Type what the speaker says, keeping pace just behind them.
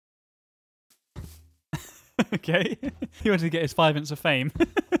Okay. He wanted to get his 5 minutes of fame.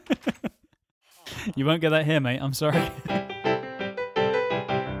 You won't get that here, mate. I'm sorry.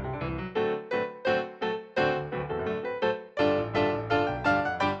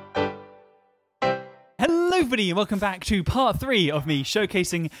 Hello, everybody, and welcome back to part 3 of me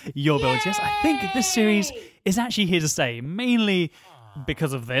showcasing your builds. Yes, I think this series is actually here to stay, mainly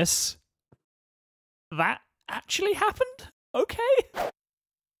because of this. That actually happened? Okay.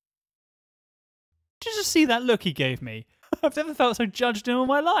 Did you just see that look he gave me? I've never felt so judged in all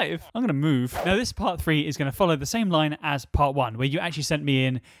my life. I'm going to move. Now, this part 3 is going to follow the same line as part 1, where you actually sent me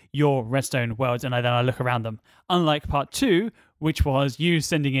in your redstone worlds and then I look around them. Unlike part 2, which was you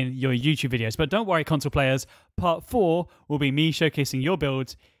sending in your YouTube videos. But don't worry, console players, part 4 will be me showcasing your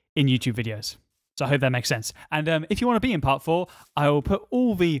builds in YouTube videos. So I hope that makes sense. And if you want to be in part 4, I will put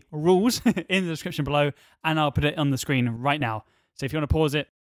all the rules in the description below and I'll put it on the screen right now. So if you want to pause it,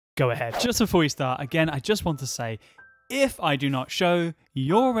 go ahead. Just before we start, again, I just want to say, if I do not show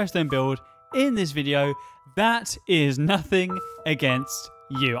your redstone build in this video, that is nothing against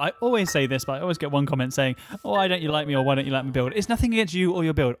you. I always say this, but I always get one comment saying, oh, why don't you like me, or why don't you like me build? It's nothing against you or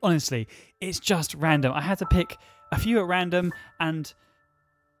your build. Honestly, it's just random. I had to pick a few at random and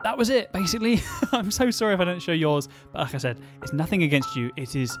that was it, basically. I'm so sorry if I don't show yours, but like I said, it's nothing against you.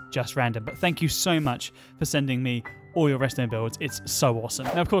 It is just random. But thank you so much for sending me all your redstone builds. It's so awesome.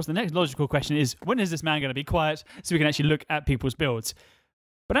 Now, of course, the next logical question is, when is this man going to be quiet so we can actually look at people's builds?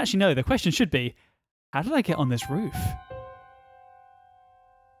 But actually, no, the question should be, how did I get on this roof?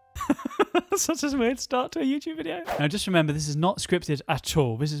 Such a weird start to a YouTube video. Now, just remember, this is not scripted at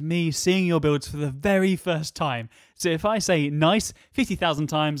all. This is me seeing your builds for the very first time. So if I say nice 50,000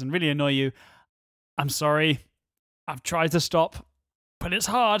 times and really annoy you, I'm sorry. I've tried to stop, but it's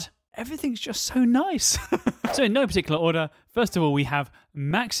hard. Everything's just so nice. So in no particular order, first of all, we have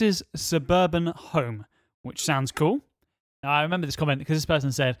Max's Suburban Home, which sounds cool. Now, I remember this comment because this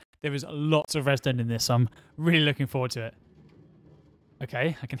person said there was lots of redstone in this, so I'm really looking forward to it.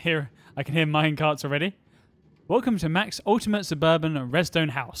 Okay, I can hear mine carts already. Welcome to Max Ultimate Suburban Redstone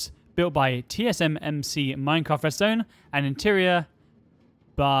House, built by TSMMC Minecraft Redstone, and interior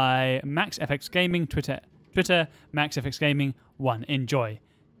by MaxFX Gaming, Twitter MaxFX Gaming 1. Enjoy.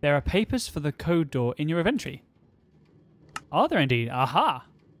 There are papers for the code door in your inventory. Are there indeed? Aha!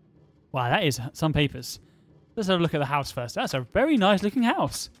 Wow, that is some papers. Let's have a look at the house first. That's a very nice looking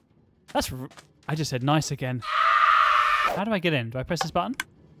house. I just said nice again. How do I get in? Do I press this button?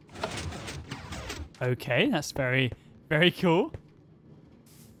 Okay, that's very, very cool.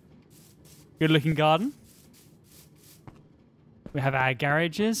 Good looking garden. We have our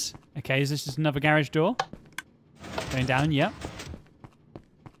garages. Okay, is this just another garage door? Going down, yep.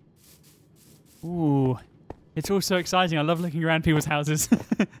 Ooh, it's all so exciting. I love looking around people's houses.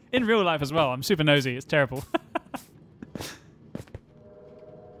 In real life as well. I'm super nosy. It's terrible.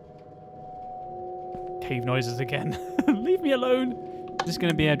 Cave noises again. Leave me alone. Is this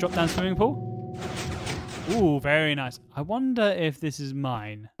going to be a drop-down swimming pool? Ooh, very nice. I wonder if this is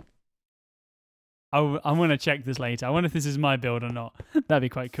mine. I'm going to check this later. I wonder if this is my build or not. That'd be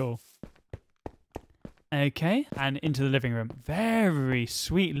quite cool. Okay, and into the living room. Very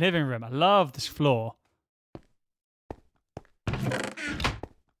sweet living room. I love this floor.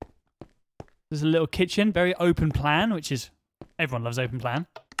 There's a little kitchen. Very open plan, which is... Everyone loves open plan.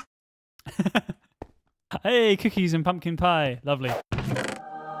 Hey, cookies and pumpkin pie. Lovely.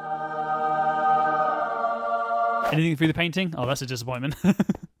 Anything through the painting? Oh, that's a disappointment. Oh,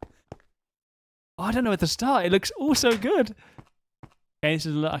 I don't know where to start. It looks all so good. Okay, this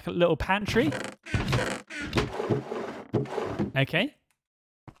is like a little pantry. Okay.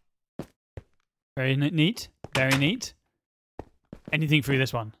 Very neat. Very neat. Anything through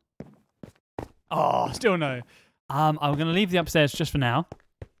this one? Oh, still no. I'm going to leave the upstairs just for now.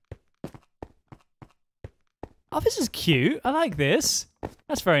 Oh, this is cute. I like this.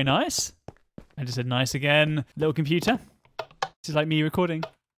 That's very nice. I just said nice again. Little computer. This is like me recording.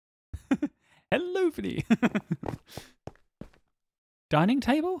 Hello, Vinny. Dining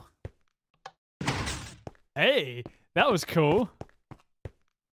table? Hey, that was cool.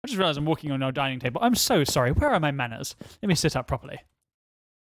 I just realized I'm walking on our dining table. I'm so sorry. Where are my manners? Let me sit up properly.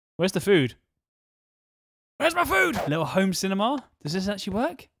 Where's the food? Where's my food? Little home cinema. Does this actually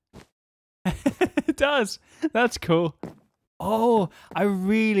work? It does. That's cool. Oh, I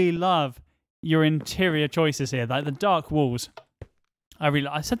really love your interior choices here, like the dark walls.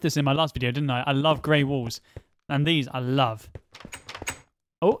 I said this in my last video, didn't I? I love grey walls, and these I love.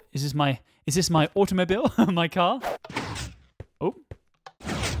 Oh, is this my automobile? My car? Oh.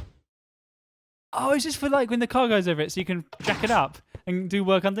 Oh, it's just for like when the car goes over it, so you can jack it up. and do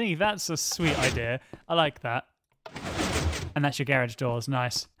work underneath. That's a sweet idea. I like that. And that's your garage doors.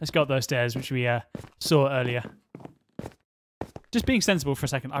 Nice. Let's go up those stairs, which we saw earlier. Just being sensible for a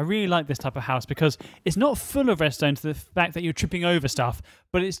second, I really like this type of house because it's not full of redstone to the fact that you're tripping over stuff,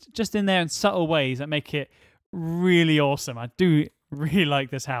 but it's just in there in subtle ways that make it really awesome. I do really like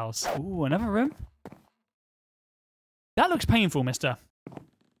this house. Ooh, another room. That looks painful, mister.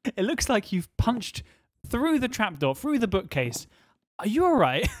 It looks like you've punched through the trapdoor, through the bookcase. Are you all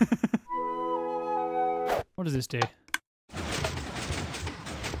right? What does this do?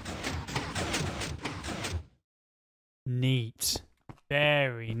 Neat.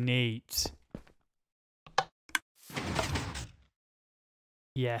 Very neat.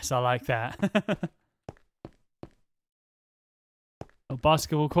 Yes, I like that. A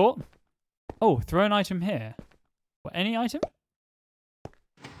basketball court. Oh, throw an item here. What, any item?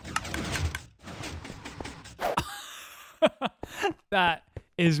 That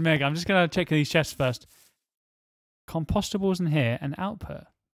is mega. I'm just going to check these chests first. Compostables in here and output.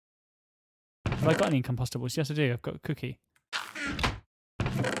 Have I got any compostables? Yes, I do. I've got a cookie.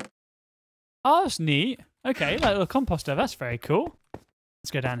 Oh, that's neat. Okay, like a little composter. That's very cool.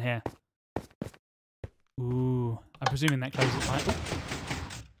 Let's go down here. Ooh, I'm presuming that closes my... Ooh.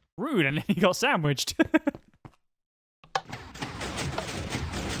 Rude, and then he got sandwiched.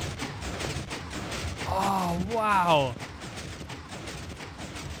 Oh, wow.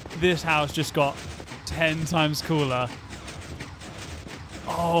 This house just got 10 times cooler.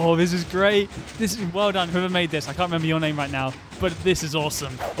 Oh, this is great. This is well done. Whoever made this, I can't remember your name right now, but this is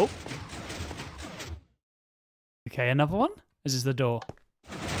awesome. Oh. Okay, another one? This is the door.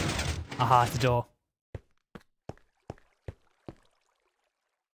 Aha, it's the door.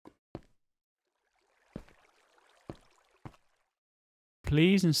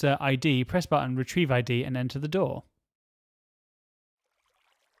 Please insert ID, press button, retrieve ID, and enter the door.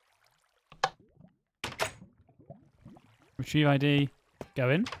 Retrieve ID, go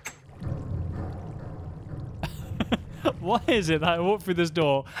in. Why is it that I walked through this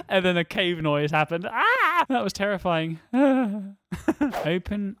door and then a cave noise happened? Ah! That was terrifying.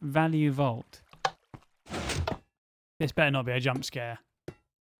 Open value vault. This better not be a jump scare.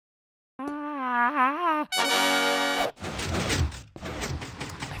 Ah!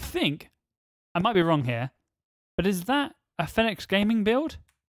 I think, I might be wrong here, but is that a Phoenix Gaming build?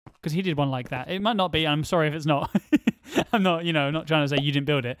 Because he did one like that. It might not be. I'm sorry if it's not. I'm not, not trying to say you didn't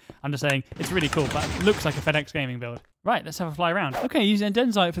build it. I'm just saying it's really cool, but it looks like a FedEx Gaming build. Right, let's have a fly around. Okay, using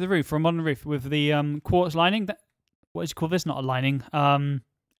andesite for the roof, for a modern roof with the quartz lining. What do you call this? Not a lining.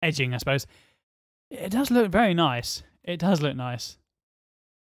 Edging, I suppose. It does look very nice. It does look nice.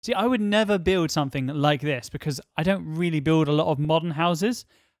 See, I would never build something like this because I don't really build a lot of modern houses.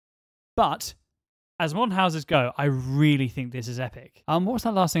 But as modern houses go, I really think this is epic. What was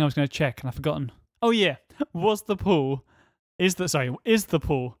that last thing I was going to check and I've forgotten? Oh yeah, was the pool? Is the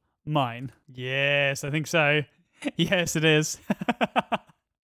pool mine? Yes, I think so. Yes, it is.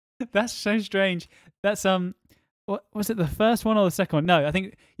 That's so strange. That's what was it? The first one or the second one? No, I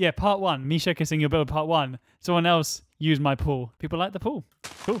think part one. Me showcasing your build, part one. Someone else used my pool. People like the pool.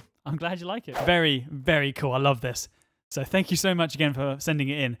 Cool. I'm glad you like it. Very, very cool. I love this. So thank you so much again for sending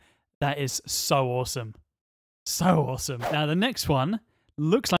it in. That is so awesome. So awesome. Now the next one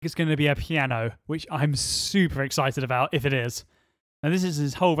looks like it's going to be a piano, which I'm super excited about if it is. Now this is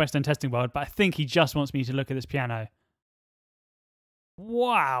his whole Redstone testing world, but I think he just wants me to look at this piano.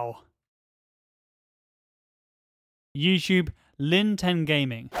 Wow. YouTube Lin 10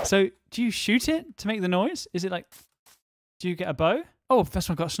 Gaming. So do you shoot it to make the noise? Is it like, do you get a bow? Oh, first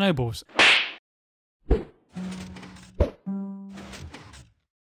one got snowballs.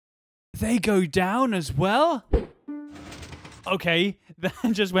 They go down as well? Okay, that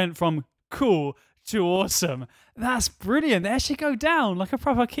just went from cool to awesome. That's brilliant. They actually go down like a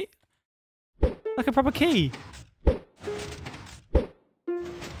proper key. Like a proper key.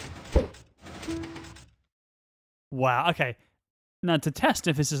 Wow, okay. Now to test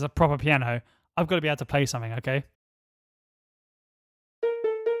if this is a proper piano, I've got to be able to play something, okay?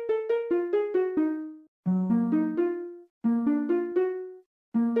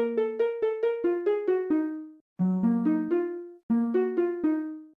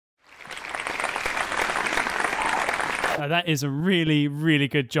 That is a really, really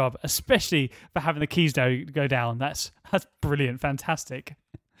good job, especially for having the keys go down. That's brilliant. Fantastic.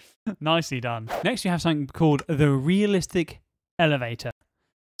 Nicely done. Next, you have something called the realistic elevator.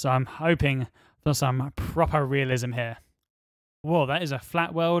 So I'm hoping for some proper realism here. Whoa, that is a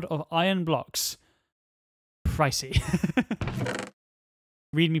flat world of iron blocks. Pricey.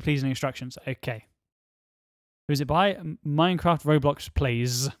 Read me please the instructions. Okay. Or is it by Minecraft Roblox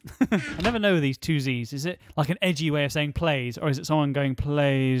Plays? I never know these two Z's. Is it like an edgy way of saying plays, or is it someone going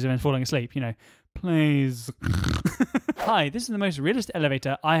plays and then falling asleep? You know, plays. Hi, this is the most realistic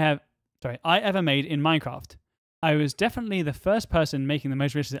elevator I ever made in Minecraft. I was definitely the first person making the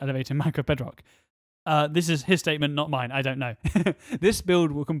most realistic elevator in Minecraft Bedrock. This is his statement, not mine. I don't know. This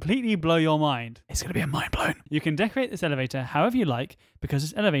build will completely blow your mind. It's going to be a mind blown. You can decorate this elevator however you like because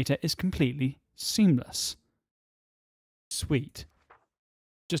this elevator is completely seamless. Sweet.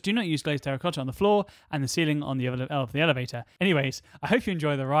 Just do not use glazed terracotta on the floor and the ceiling on the of the elevator. Anyways, I hope you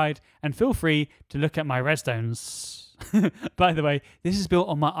enjoy the ride and feel free to look at my redstones. By the way, this is built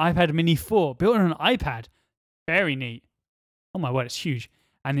on my iPad Mini 4. Built on an iPad. Very neat. Oh my word, it's huge.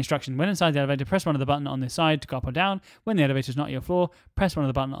 And the instruction, when inside the elevator, press one of the buttons on the side to go up or down. When the elevator is not your floor, press one of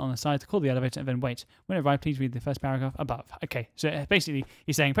the buttons on the side to call the elevator and then wait. When it arrives, please read the first paragraph above. Okay, so basically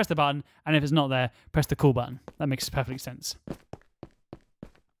he's saying press the button, and if it's not there, press the call button. That makes perfect sense.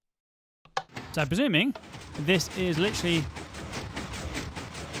 So I'm presuming this is literally...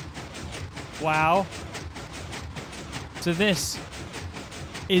 Wow. So this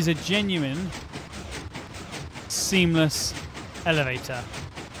is a genuine seamless elevator.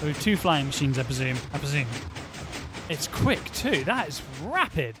 With 2 flying machines, I presume. It's quick too. That is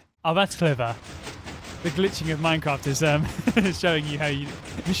rapid. Oh, that's clever. The glitching of Minecraft is showing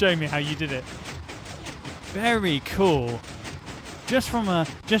me how you did it. Very cool. Just from a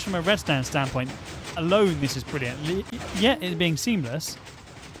redstone standpoint alone, this is brilliant. Yet it being seamless.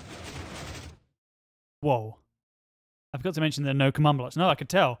 Whoa. I forgot to mention there are no command blocks. No, I could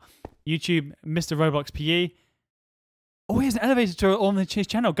tell. YouTube, Mr. Roblox PE. Oh, he has an elevator tutorial on his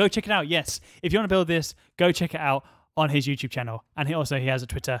channel. Go check it out. Yes. If you want to build this, go check it out on his YouTube channel. And he has a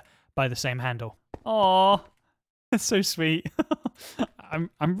Twitter by the same handle. Aw, that's so sweet. I'm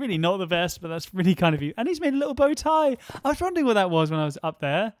really not the best, but that's really kind of you. And he's made a little bow tie. I was wondering what that was when I was up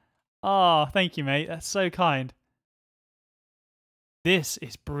there. Oh, thank you, mate. That's so kind. This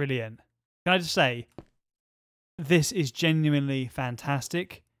is brilliant. Can I just say, this is genuinely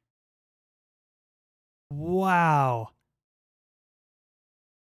fantastic. Wow.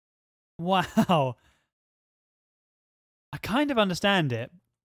 Wow. I kind of understand it.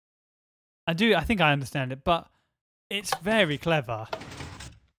 I think I understand it, but it's very clever.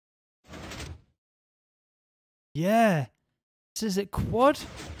 Yeah. So is it quad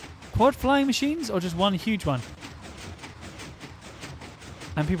flying machines or just one huge one?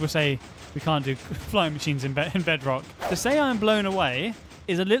 And people say we can't do flying machines in Bedrock. To say I'm blown away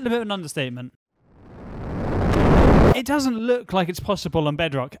is a little bit of an understatement. It doesn't look like it's possible on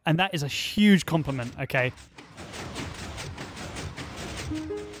Bedrock, and that is a huge compliment, okay?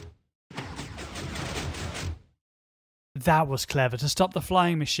 That was clever, to stop the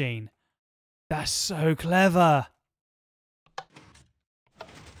flying machine. That's so clever.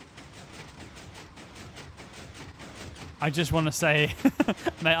 I just want to say,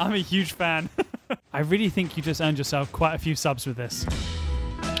 mate, I'm a huge fan. I really think you just earned yourself quite a few subs with this.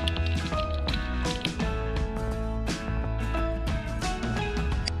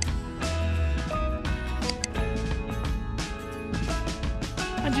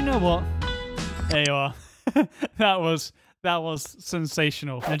 And you know what? There you are. That was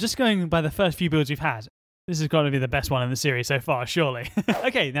sensational. Now, just going by the first few builds we've had, this has got to be the best one in the series so far, surely.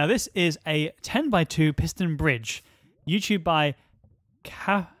 Okay, now this is a 10x2 piston bridge. YouTube by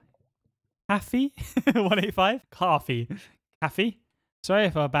Kaffee185? Kaffee.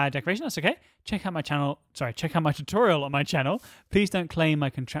 Sorry for a bad decoration, that's okay. Check out my tutorial on my channel. Please don't claim my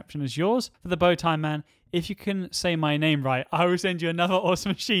contraption as yours. For the bow tie man, if you can say my name right, I will send you another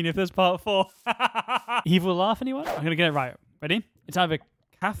awesome machine if there's part 4. Evil laugh, anyone? I'm going to get it right. Ready? It's either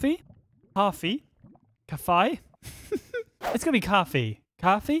Kaffee. It's going to be Kaffee.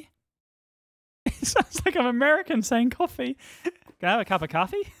 Kaffee? It sounds like I'm American saying coffee. Can I have a cup of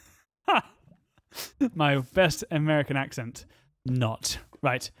coffee? My best American accent. Not.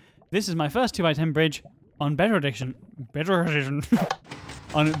 Right. This is my first 2x10 bridge on Bedrock Edition.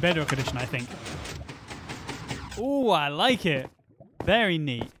 On Bedrock Edition, I think. Oh, I like it. Very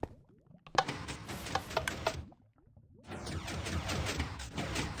neat.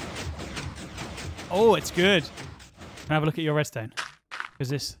 Oh, it's good. Can I have a look at your redstone? Because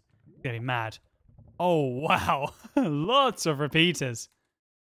this is getting mad. Oh, wow. Lots of repeaters.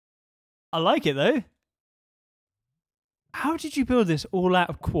 I like it, though. How did you build this all out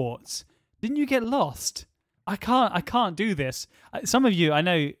of quartz? Didn't you get lost? I can't do this. Some of you, I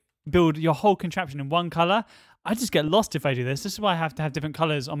know, build your whole contraption in one color. I just get lost if I do this. This is why I have to have different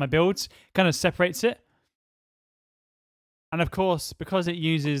colors on my builds. Kind of separates it. And of course, because it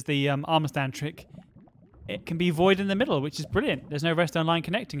uses the armor stand trick, it can be void in the middle, which is brilliant. There's no redstone line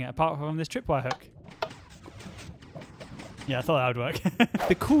connecting it apart from this tripwire hook. Yeah, I thought that would work.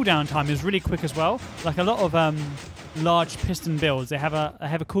 The cooldown time is really quick as well. Like a lot of large piston builds, they have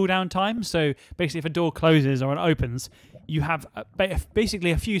a cooldown time. So basically, if a door closes or it opens, you have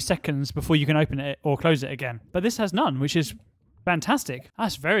basically a few seconds before you can open it or close it again. But this has none, which is fantastic.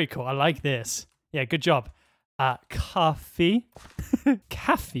 That's very cool. I like this. Yeah, good job. Coffee.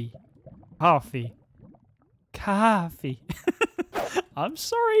 Coffee. Coffee. Coffee. I'm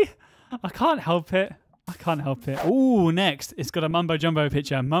sorry. I can't help it. I can't help it. Ooh, next. It's got a mumbo jumbo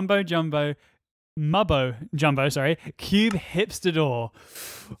picture. Mumbo jumbo. Mubbo jumbo, sorry. Cube hipster door.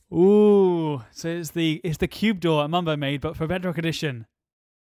 Ooh. So it's the cube door Mumbo made, but for Bedrock Edition.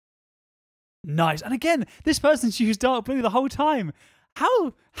 Nice. And again, this person's used dark blue the whole time.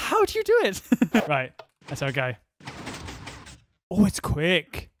 How do you do it? Right. Let's go. Oh, it's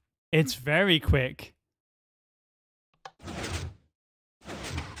quick. It's very quick.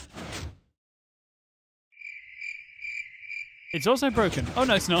 It's also broken. Oh,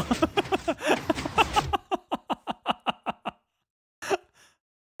 no, it's not.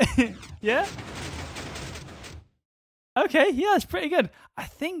 Yeah? Okay, yeah, it's pretty good. I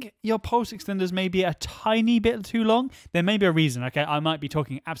think your pulse extenders may be a tiny bit too long. There may be a reason, okay? I might be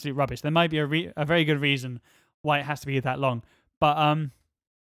talking absolute rubbish. There might be a very good reason why it has to be that long. But,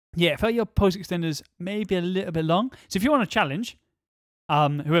 yeah, I felt your pulse extenders may be a little bit long. So if you want a challenge,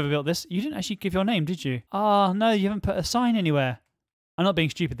 whoever built this, you didn't actually give your name, did you? Oh, no, you haven't put a sign anywhere. I'm not being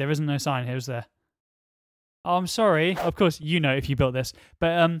stupid. There isn't no sign here, is there? Oh, I'm sorry. Of course, you know if you built this.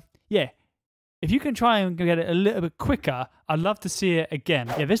 But, yeah. If you can try and get it a little bit quicker, I'd love to see it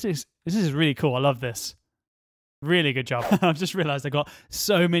again. Yeah, this is really cool. I love this. Really good job. I've just realised I've got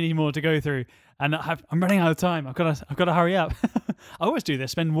so many more to go through, and I'm running out of time. I've got to hurry up. I always do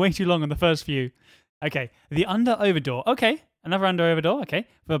this. Spend way too long on the first few. Okay, the under over door. Okay, another under over door. Okay,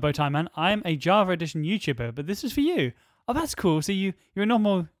 for Bowtie Man. I'm a Java Edition YouTuber, but this is for you. Oh, that's cool. So you're a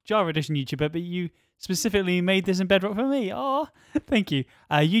normal Java Edition YouTuber, but you specifically made this in Bedrock for me. Oh, thank you.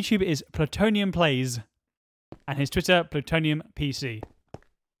 YouTube is Plutonium Plays, and his Twitter, Plutonium PC.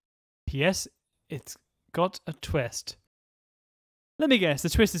 P.S. It's got a twist. Let me guess, the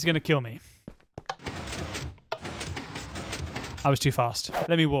twist is going to kill me. I was too fast.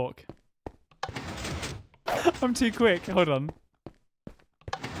 Let me walk. I'm too quick. Hold on.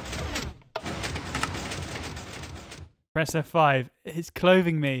 Press F5. It's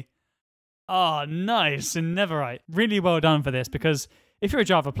clothing me. Oh, nice. And Netherite. Really well done for this, because if you're a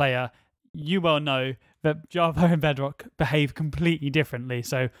Java player, you well know that Java and Bedrock behave completely differently.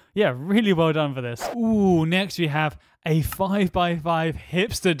 So, yeah, really well done for this. Ooh, next we have a 5x5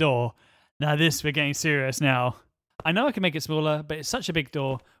 hipster door. Now this, we're getting serious now. I know I can make it smaller, but it's such a big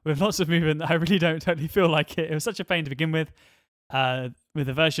door with lots of movement that I really don't totally feel like it. It was such a pain to begin with the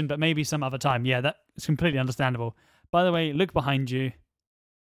version, but maybe some other time. Yeah, that's completely understandable. By the way, look behind you,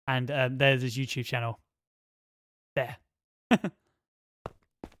 and there's his YouTube channel. There.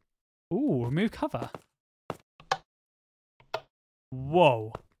 Ooh, remove cover.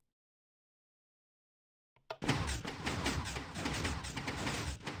 Whoa.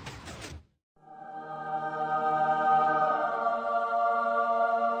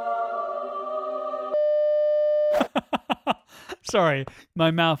 Sorry,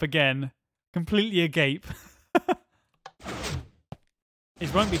 my mouth again. Completely agape.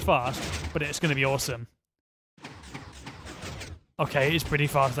 It won't be fast, but it's going to be awesome. Okay, it's pretty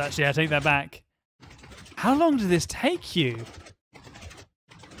fast actually, I take that back. How long did this take you?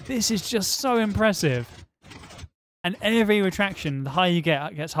 This is just so impressive. And every retraction, the higher you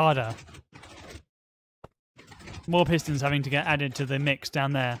get, it gets harder. More pistons having to get added to the mix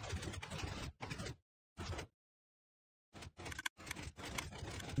down there.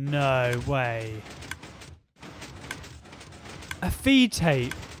 No way. A feed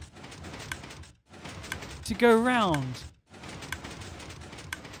tape to go round.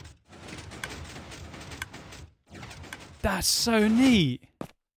 That's so neat.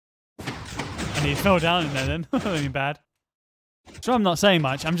 And he fell down in there then. Nothing bad. So I'm not saying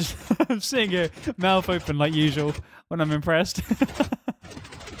much. I'm just I'm sitting here, mouth open like usual when I'm impressed.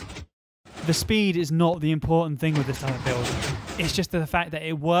 The speed is not the important thing with this type of build. It's just the fact that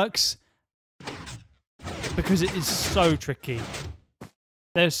it works because it is so tricky.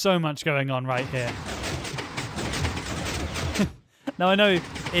 There's so much going on right here. Now I know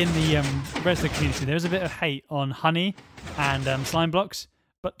in the rest of the community there's a bit of hate on honey and slime blocks,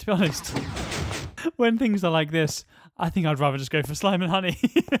 but to be honest, when things are like this, I think I'd rather just go for slime and honey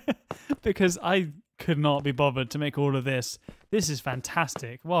because I could not be bothered to make all of this. This is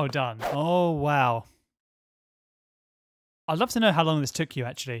fantastic. Well done. Oh, wow. I'd love to know how long this took you,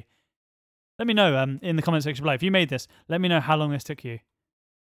 actually. Let me know in the comment section below. If you made this, let me know how long this took you.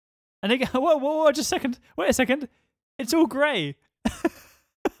 And again, whoa, just a second. Wait a second. It's all grey.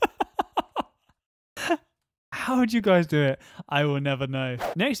 How would you guys do it? I will never know.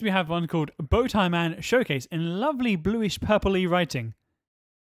 Next, we have one called Bowtie Man Showcase in lovely bluish purpley writing.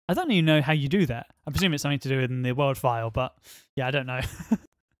 I don't even know how you do that. I presume it's something to do with the world file, but yeah, I don't know.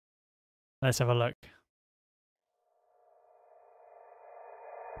 Let's have a look.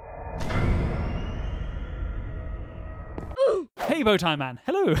 Hey Bowtie Man,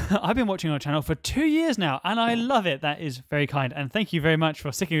 hello! I've been watching your channel for 2 years now and I love it. That is very kind and thank you very much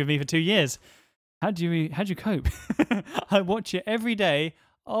for sticking with me for 2 years. How'd you cope? I watch it every day.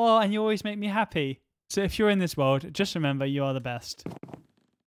 Oh, and you always make me happy. So if you're in this world, just remember you are the best.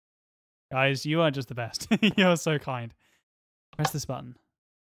 Guys, you are just the best. You're so kind. Press this button.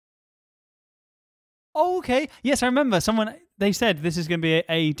 Oh, okay. Yes, I remember. They said this is going to be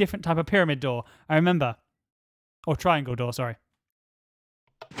a different type of pyramid door. I remember. Or triangle door, sorry.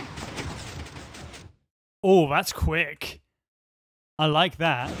 Oh, that's quick. I like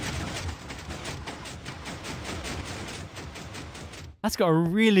that. That's got a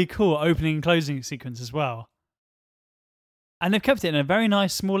really cool opening and closing sequence as well. And they've kept it in a very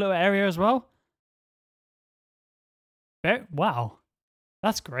nice small little area as well. Wow.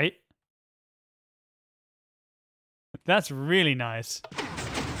 That's great. That's really nice.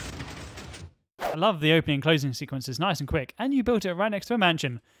 I love the opening and closing sequences, nice and quick. And you built it right next to a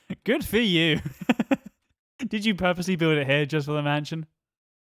mansion. Good for you. Did you purposely build it here just for the mansion?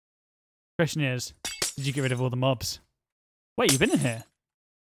 Question is, did you get rid of all the mobs? Wait, you've been in here?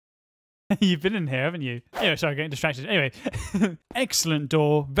 You've been in here, haven't you? Anyway, sorry, getting distracted. Anyway, excellent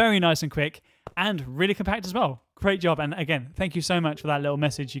door, very nice and quick, and really compact as well. Great job. And again, thank you so much for that little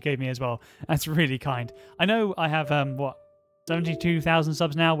message you gave me as well. That's really kind. I know I have, 72,000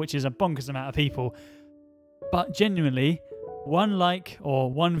 subs now, which is a bonkers amount of people. But genuinely, one like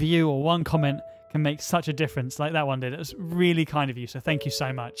or one view or one comment can make such a difference like that one did. It was really kind of you, so thank you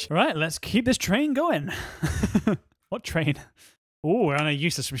so much. All right, let's keep this train going. What train? Oh, we're on a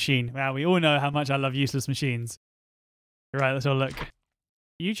useless machine. Wow, we all know how much I love useless machines. All right, let's all look.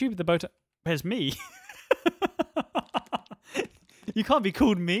 YouTube, the boat. Where's me? You can't be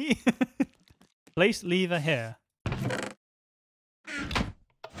called me. Place lever here.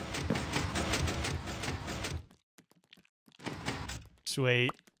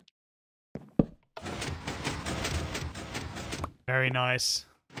 Sweet. Very nice.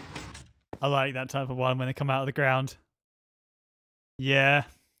 I like that type of one when they come out of the ground. Yeah,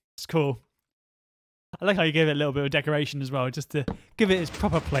 it's cool. I like how you gave it a little bit of decoration as well, just to give it its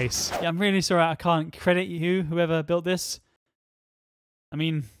proper place. Yeah, I'm really sorry I can't credit you, whoever built this. I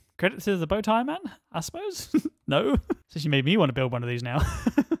mean, credit to the Bowtie Man, I suppose? No? So she made me want to build one of these now.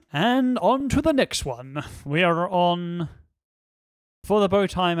 And on to the next one. We are on... For the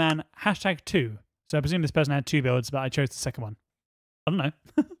Bowtie Man, #2. So I presume this person had 2 builds, but I chose the second one. I don't know.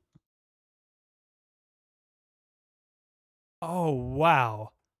 Oh,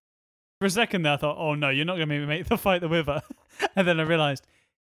 wow. For a second there, I thought, oh no, you're not going to make the fight the Wither. And then I realised,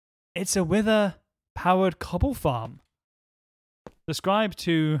 it's a Wither-powered cobble farm. Subscribe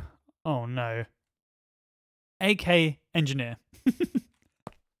to, oh no, AK Engineer.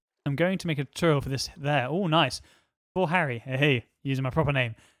 I'm going to make a tutorial for this there. Oh, nice. For Harry. Hey, using my proper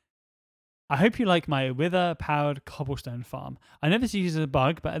name. I hope you like my Wither-powered cobblestone farm. I know this uses a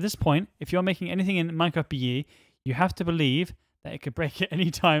bug, but at this point, if you're making anything in Minecraft BE, you have to believe that it could break at any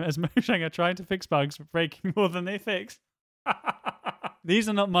time, as Mojang are trying to fix bugs for breaking more than they fix. These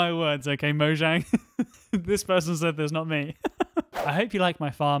are not my words, okay, Mojang? This person said there's not me. I hope you like my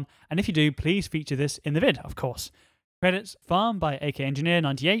farm, and if you do, please feature this in the vid, of course. Credits: Farm by AK Engineer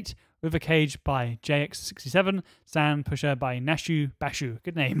 98, River Cage by JX67, Sand Pusher by Nashu Bashu.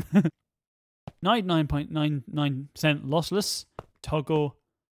 Good name. 99.99% lossless. Toggle.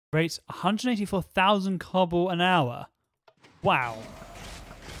 Rates 184,000 cobble an hour. Wow.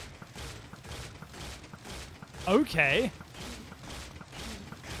 Okay.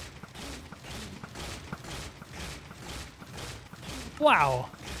 Wow.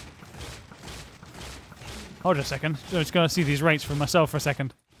 Hold on a second. I'm just going to see these rates for myself for a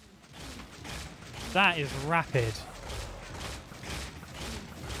second. That is rapid.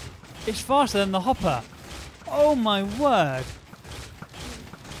 It's faster than the hopper. Oh my word.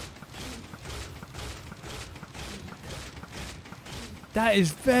 That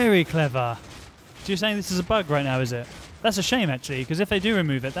is very clever. So you're saying this is a bug right now, is it? That's a shame, actually, because if they do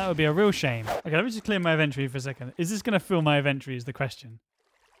remove it, that would be a real shame. Okay, let me just clear my inventory for a second. Is this going to fill my inventory is the question.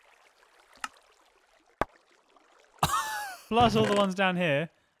 plus all the ones down here.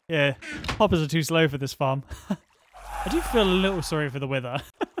 Yeah, hoppers are too slow for this farm. I do feel a little sorry for the wither.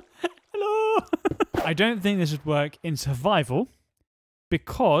 Hello! I don't think this would work in survival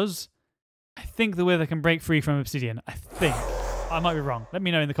because I think the wither can break free from obsidian. I think. I might be wrong. Let me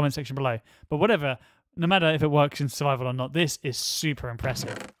know in the comment section below. But whatever, no matter if it works in survival or not, this is super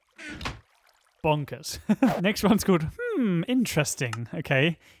impressive. Bonkers. Next one's called, interesting.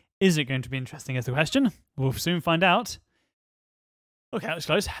 Okay. Is it going to be interesting is the question. We'll soon find out. Okay, that looks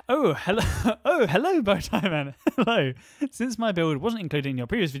close. Oh, hello. Oh, hello, Bowtie Man. Hello. Since my build wasn't included in your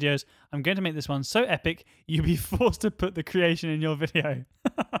previous videos, I'm going to make this one so epic, you'll be forced to put the creation in your video.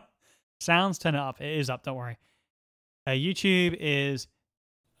 Sounds, turn it up. It is up, don't worry. YouTube is...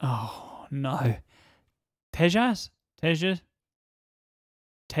 Oh, no. Tejas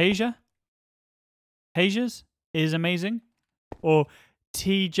is amazing. Or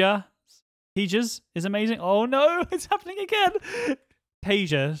Tejas is amazing. Oh, no, it's happening again.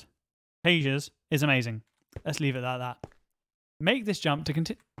 Tejas is amazing. Let's leave it at that. Make this jump to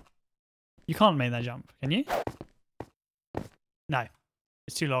continue. You can't make that jump, can you? No.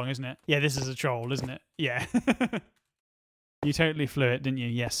 It's too long, isn't it? Yeah, this is a troll, isn't it? Yeah. You totally flew it, didn't you?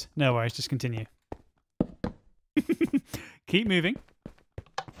 Yes. No worries, just continue. Keep moving.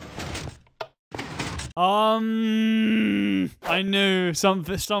 I knew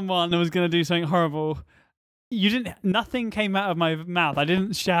someone was going to do something horrible. Nothing came out of my mouth. I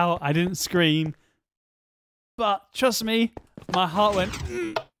didn't shout. I didn't scream. But trust me, my heart went,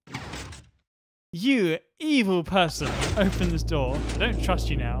 You evil person. Open this door. I don't trust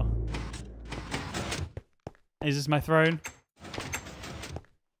you now. Is this my throne?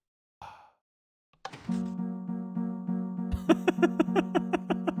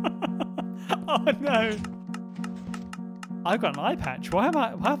 Oh no. I've got an eye patch. Why have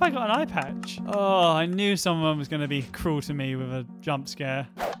I got an eye patch? Oh, I knew someone was going to be cruel to me with a jump scare.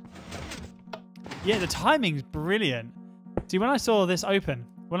 Yeah, the timing's brilliant. See, when I saw that open,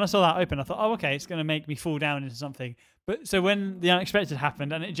 I thought, oh, okay, it's going to make me fall down into something. But so when the unexpected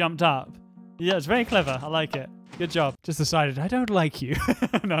happened and it jumped up, yeah, it's very clever. I like it. Good job. Just decided I don't like you.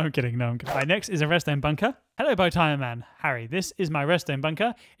 No, I'm kidding. No, I'm kidding. All right, next is a redstone bunker. Hello, Bowtie Man. Harry, this is my redstone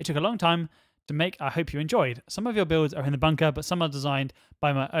bunker. It took a long time to make. I hope you enjoyed. Some of your builds are in the bunker, but some are designed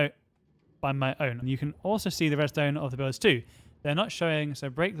by my own. And you can also see the redstone of the builds too. They're not showing, so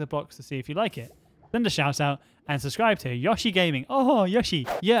break the blocks to see if you like it. Send a shout out and subscribe to Yoshi Gaming. Oh, Yoshi.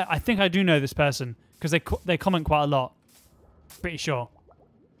 Yeah, I think I do know this person because they comment quite a lot. Pretty sure.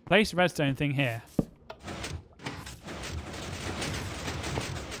 Place redstone thing here.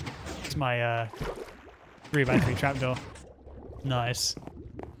 It's my 3x3 trapdoor. Nice.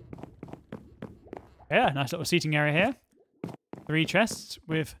 Yeah, nice little seating area here. 3 chests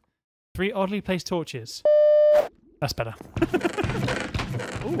with 3 oddly placed torches. That's better.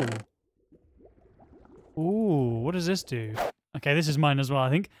 Ooh. Ooh, what does this do? Okay, this is mine as well, I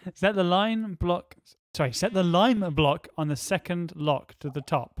think. Set the lime block on the second lock to the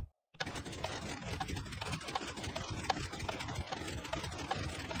top.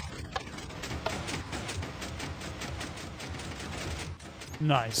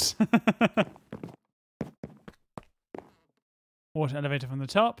 Nice. Water elevator from the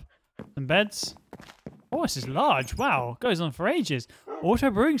top. Some beds. Oh, this is large. Wow. Goes on for ages. Auto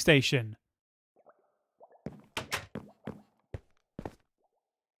brewing station.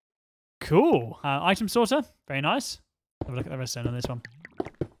 Cool. Item sorter. Very nice. Have a look at the redstone on this one.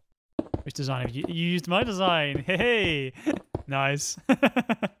 Which design have you used? My design. Hey. Nice.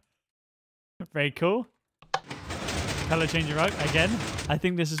 Very cool. Color changer rug again. I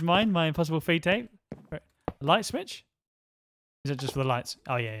think this is mine. My impossible feed tape. Light switch. Is it just for the lights?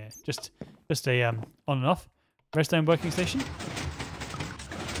 Oh yeah. Just a on and off. Redstone working station.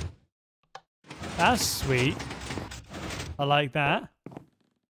 That's sweet. I like that.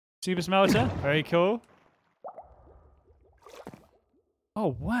 Super smelter. Very cool.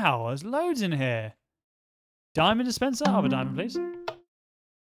 Oh wow, there's loads in here. Diamond dispenser. I'll have a diamond, please.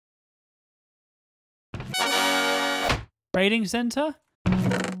 Trading center.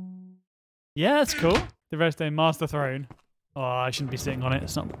 Yeah, that's cool. The redstone master throne. Oh, I shouldn't be sitting on it.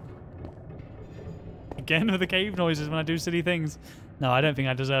 It's not. Again with the cave noises when I do silly things. No, I don't think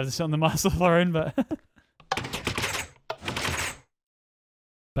I deserve to sit on the master throne, but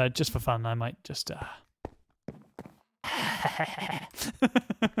but just for fun, I might just.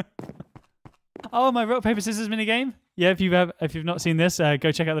 Oh, my rock paper scissors mini game. Yeah, if you've not seen this,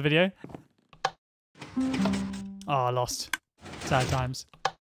 go check out the video. Oh, I lost. Sad times.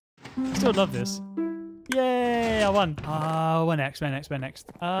 Still love this. Yay, I won. Where next?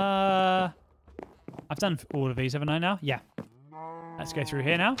 I I've done all of these, haven't I now? Yeah. Let's go through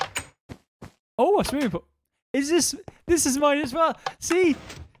here now. Oh, a swimming pool. This is mine as well. See,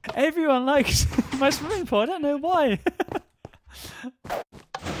 everyone likes my swimming pool. I don't know why.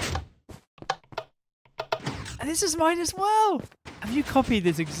 And this is mine as well. Have you copied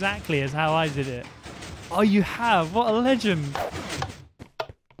this exactly as how I did it? Oh, you have. What a legend.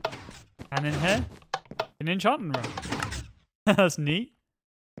 And in here, an enchanting room. That's neat.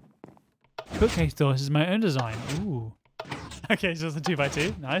 Bookcase door. This is my own design. Ooh. Okay, so it's a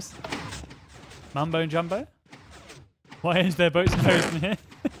 2x2. Nice. Mumbo and Jumbo. Why is there boats and hoes in here?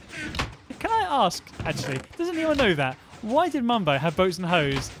 Can I ask, actually, does anyone know that? Why did Mumbo have boats and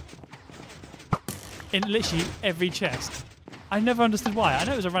hoes in literally every chest? I never understood why. I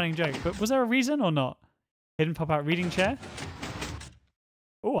know it was a running joke, but was there a reason or not? Hidden pop-out reading chair.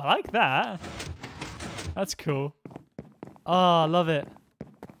 Oh, I like that. That's cool. Oh, I love it.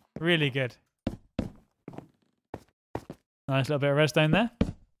 Really good. Nice little bit of redstone there.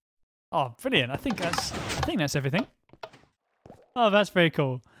 Oh, brilliant. I think that's everything. Oh, that's very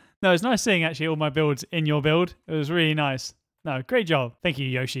cool. No, it's nice seeing actually all my builds in your build. It was really nice. No, great job. Thank you,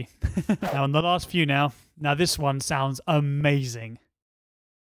 Yoshi. Now, on the last few now. Now, this one sounds amazing.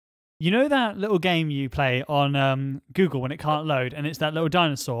 You know that little game you play on Google when it can't load and it's that little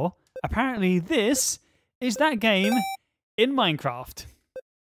dinosaur? Apparently, this is that game in Minecraft.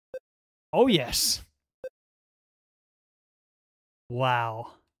 Oh, yes.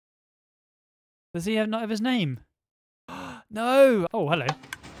 Wow. Does he not have his name? No. Oh, hello.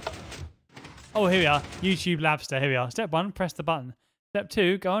 Oh, here we are. YouTube Labster. Here we are. Step 1, press the button. Step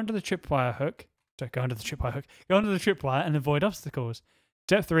 2, go under the tripwire hook. Sorry, go under the tripwire hook. Go under the tripwire and avoid obstacles.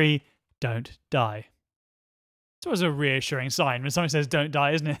 Step 3, don't die. It's always a reassuring sign when someone says don't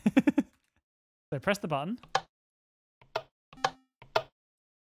die, isn't it? So press the button.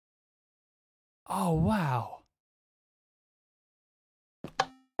 Oh, wow.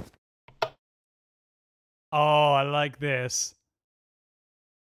 Oh, I like this.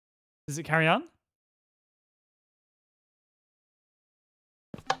 Does it carry on?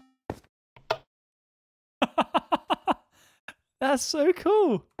 That's so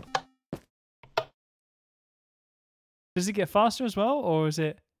cool. Does it get faster as well? Or is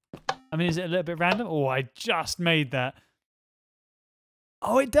it... I mean, is it a little bit random? Oh, I just made that.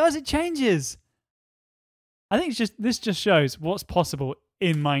 Oh, it does. It changes. I think it's just this just shows what's possible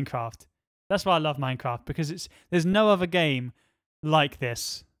in Minecraft. That's why I love Minecraft, because there's no other game like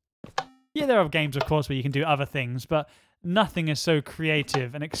this. Yeah, there are games, of course, where you can do other things, but nothing is so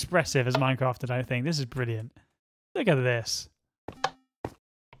creative and expressive as Minecraft, I don't think. This is brilliant. Look at this.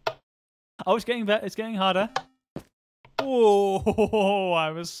 Oh, it's getting better. It's getting harder. Oh,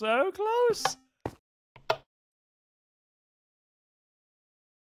 I was so close.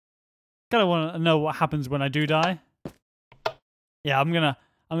 Kind of want to know what happens when I do die. Yeah, I'm gonna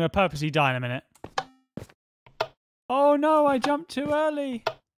purposely die in a minute. Oh no, I jumped too early.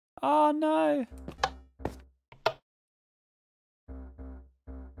 Oh no.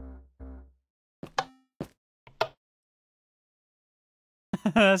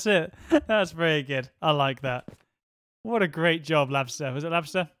 That's it. That's very good. I like that. What a great job, Labster. Was it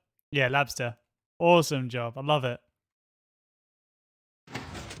Labster? Yeah, Labster. Awesome job. I love it.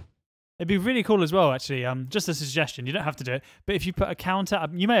 It'd be really cool as well, actually. Just a suggestion. You don't have to do it, but if you put a counter,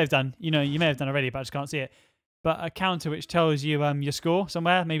 you may have done. You may have done already, but I just can't see it. But a counter which tells you your score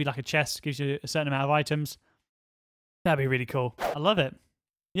somewhere, maybe like a chest, gives you a certain amount of items. That'd be really cool. I love it.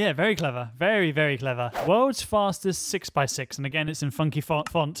 Yeah, very clever. Very, very clever. World's fastest 6x6. And again, it's in funky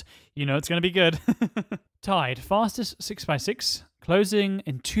font. You know it's going to be good. Tied. Fastest 6x6. Closing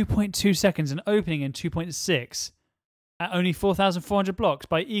in 2.2 seconds and opening in 2.6. At only 4,400 blocks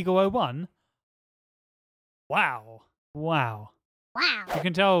by Eagle01. Wow. Wow. Wow. You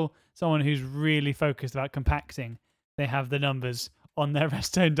can tell someone who's really focused about compacting. They have the numbers on their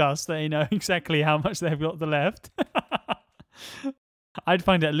redstone dust. They know exactly how much they've got left. I'd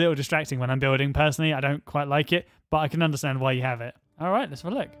find it a little distracting when I'm building, personally. I don't quite like it, but I can understand why you have it. All right, let's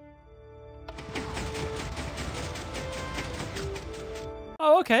have a look.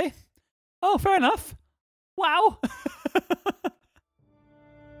 Oh, okay. Oh, fair enough. Wow.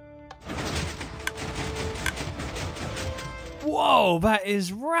 Whoa, that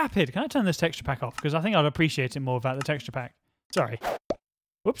is rapid. Can I turn this texture pack off? Because I think I'd appreciate it more without the texture pack. Sorry.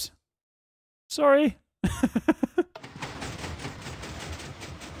 Whoops. Sorry.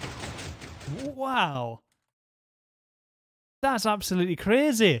 Wow. That's absolutely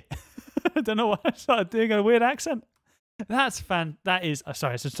crazy. I don't know why I started doing a weird accent. That is,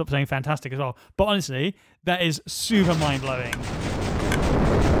 sorry, I should stop saying fantastic as well. But honestly, that is super mind-blowing.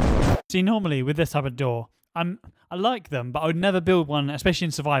 See, normally with this type of door, I like them, but I would never build one, especially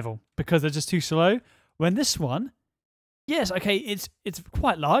in survival, because they're just too slow. When this one, yes, okay, it's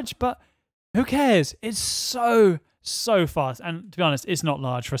quite large, but who cares? It's so fast. And to be honest, it's not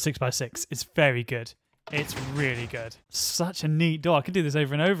large for a 6x6. It's very good. It's really good. Such a neat door. I could do this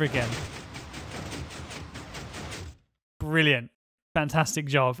over and over again. Brilliant. Fantastic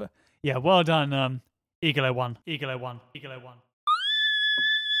job. Yeah, well done, Eagolo 1. Eagolo 1. Eagolo 1.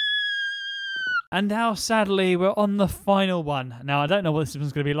 And now, sadly, we're on the final one. Now, I don't know what this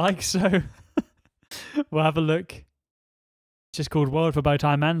one's going to be like, so we'll have a look. It's just called World for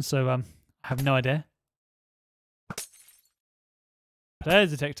Bowtie Man, so I have no idea. Player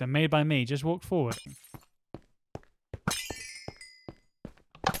detector made by me. Just walk forward.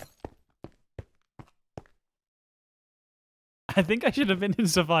 I think I should have been in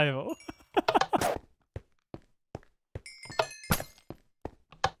survival.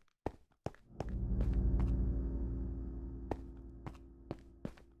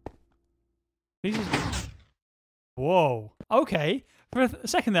 Whoa. Okay. For a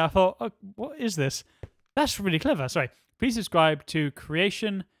second there, I thought, oh, what is this? That's really clever. Sorry. Please subscribe to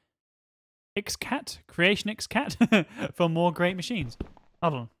Creation XCat for more great machines.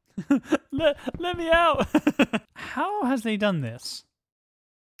 Hold on. let me out. How has they done this?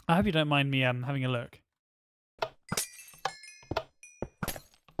 I hope you don't mind me having a look.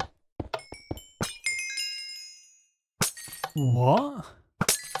 What?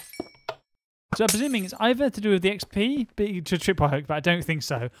 So I'm presuming it's either to do with the XP to tripwire hook, but I don't think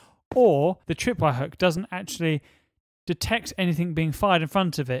so. Or the tripwire hook doesn't actually detect anything being fired in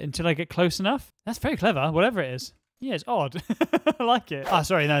front of it until I get close enough. That's very clever, whatever it is. Yeah, it's odd. I like it. Ah,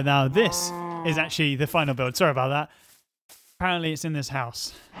 sorry, no, now this is actually the final build. Sorry about that. Apparently it's in this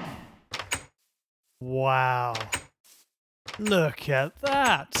house. Wow. Look at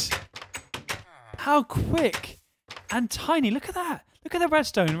that. How quick and tiny. Look at that. Look at the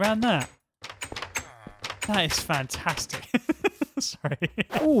redstone around that. That is fantastic. Sorry.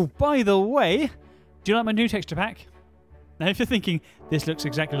 Oh, by the way, do you like my new texture pack? Now, if you're thinking this looks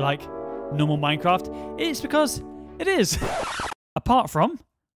exactly like normal Minecraft, it's because it is. Apart from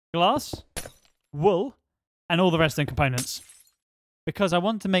glass, wool, and all the redstone components. Because I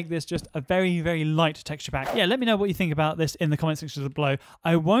want to make this just a very, very light texture pack. Yeah, let me know what you think about this in the comment section below.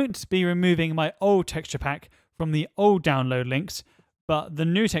 I won't be removing my old texture pack from the old download links, but the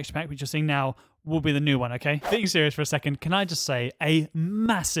new texture pack, which you're seeing now, will be the new one, okay? Being serious for a second, can I just say a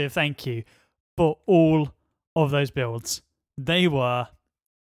massive thank you for all of those builds. They were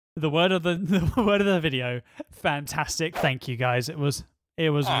the word of the video. Fantastic. Thank you guys. It was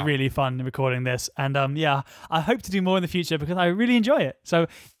really fun recording this. And yeah, I hope to do more in the future because I really enjoy it. So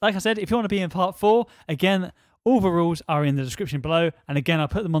like I said, if you want to be in part 4, again, all the rules are in the description below. And again, I'll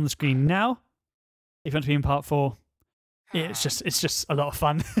put them on the screen now. If you want to be in part 4, it's just a lot of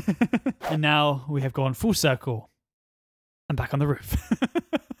fun. And now we have gone full circle and back on the roof.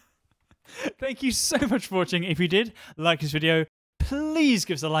 Thank you so much for watching. If you did like this video, please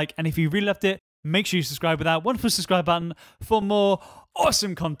give us a like. And if you really loved it, make sure you subscribe with that wonderful subscribe button for more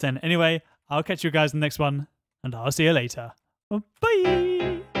awesome content. Anyway, I'll catch you guys in the next one, and I'll see you later. Bye!